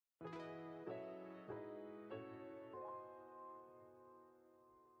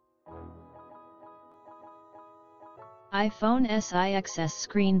iPhone SIXS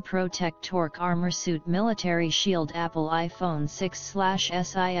Screen Protectorc ArmorSuit MilitaryShield Apple iPhone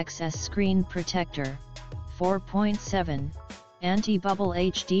 6/SIXS Screen Protector 4.7 Anti-Bubble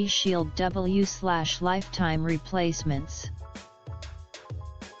HD Shield W/Lifetime Replacements.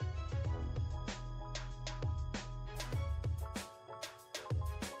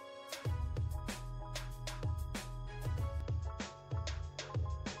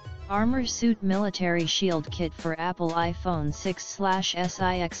 ArmorSuit MilitaryShield Kit for Apple iPhone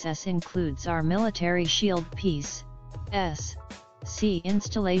 6/SIXS includes our MilitaryShield Piece, S/C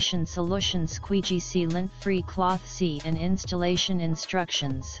installation solution, Squeegeec lint-free clothc and installation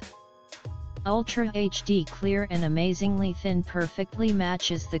instructions. Ultra HD clear and amazingly thin, perfectly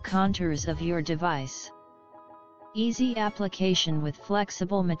matches the contours of your device. Easy application with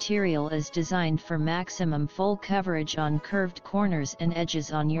flexible material is designed for maximum full coverage on curved corners and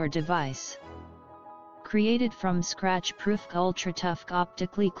edges on your device. Created from scratch-proofc ultra-toughc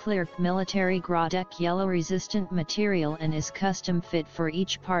optically clearc military-gradec yellow-resistant material and is custom fit for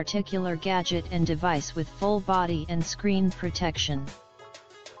each particular gadget and device with full body and screen protection.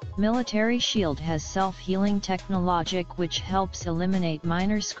 MilitaryShield has self-healing technology which helps eliminate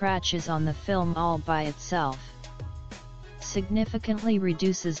minor scratches on the film all by itself. Significantly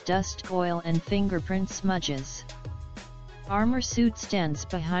reduces dust, oil and fingerprint smudges. ArmorSuit stands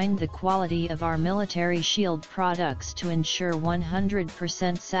behind the quality of our MilitaryShield products to ensure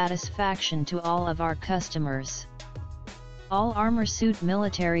 100% satisfaction to all of our customers. All ArmorSuit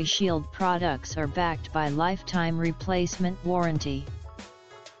MilitaryShield products are backed by lifetime replacement warranty.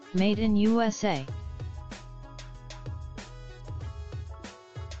 Made in USA.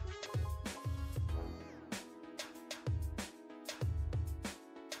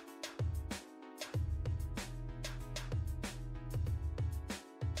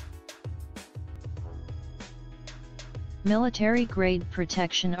 Military-grade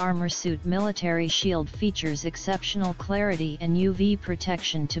protection. ArmorSuit MilitaryShield features exceptional clarity and UV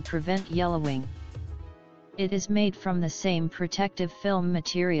protection to prevent yellowing. It is made from the same protective film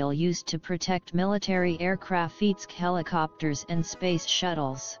material used to protect military aircraft, helicopters and space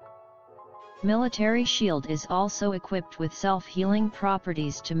shuttles. MilitaryShield is also equipped with self-healing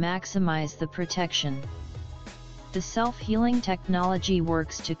properties to maximize the protection. The self-healing technology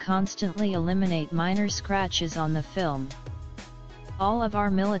works to constantly eliminate minor scratches on the film. All of our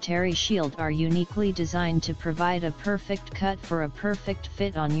MilitaryShield are uniquely designed to provide a perfect cut for a perfect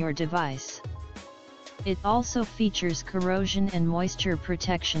fit on your device. It also features corrosion and moisture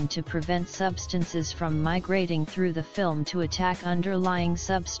protection to prevent substances from migrating through the film to attack underlying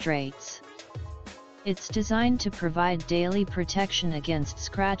substrates. It's designed to provide daily protection against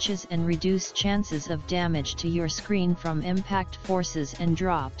scratches and reduce chances of damage to your screen from impact forces and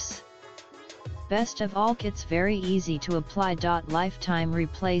drops. Best of all, it's very easy to apply. Lifetime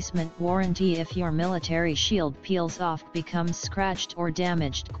replacement warranty. If your MilitaryShield peels off, becomes scratched or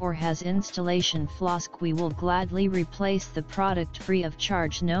damaged, or has installation flaws, we will gladly replace the product free of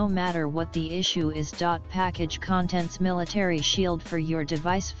charge no matter what the issue is. Package contents: MilitaryShield for your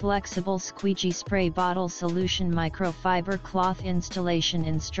device, flexible squeegee spray bottle solution, microfiber cloth, installation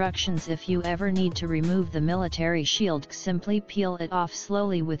instructions. If you ever need to remove the MilitaryShield, simply peel it off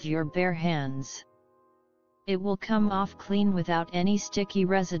slowly with your bare hands. It will come off clean without any sticky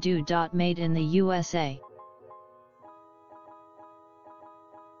residue. Made in the USA.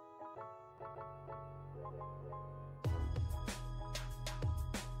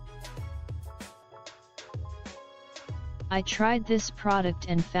 I tried this product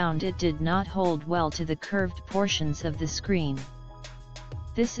and found it did not hold well to the curved portions of the screen.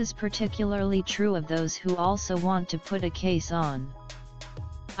 This is particularly true of those who also want to put a case on.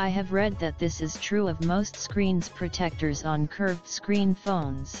 I have read that this is true of most screen protectors on curved screen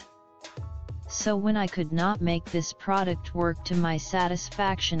phones. So when I could not make this product work to my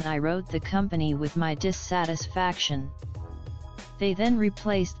satisfaction, I wrote the company with my dissatisfaction. They then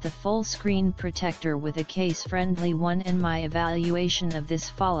replaced the full screen protector with a case-friendly one, and my evaluation of this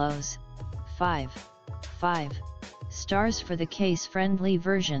follows: 5 stars for the case-friendly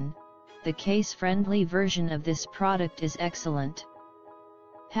version. The case-friendly version of this product is excellent.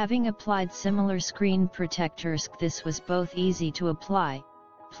 Having applied similar screen protectors, this was both easy to apply,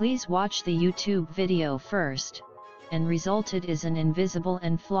 please watch the YouTube video first, and resulted is an invisible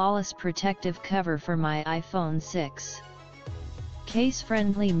and flawless protective cover for my iPhone 6.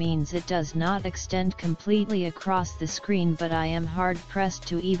 Case-friendly means it does not extend completely across the screen, but I am hard-pressed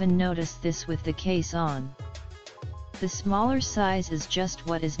to even notice this with the case on. The smaller size is just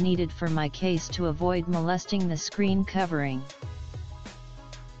what is needed for my case to avoid molesting the screen covering.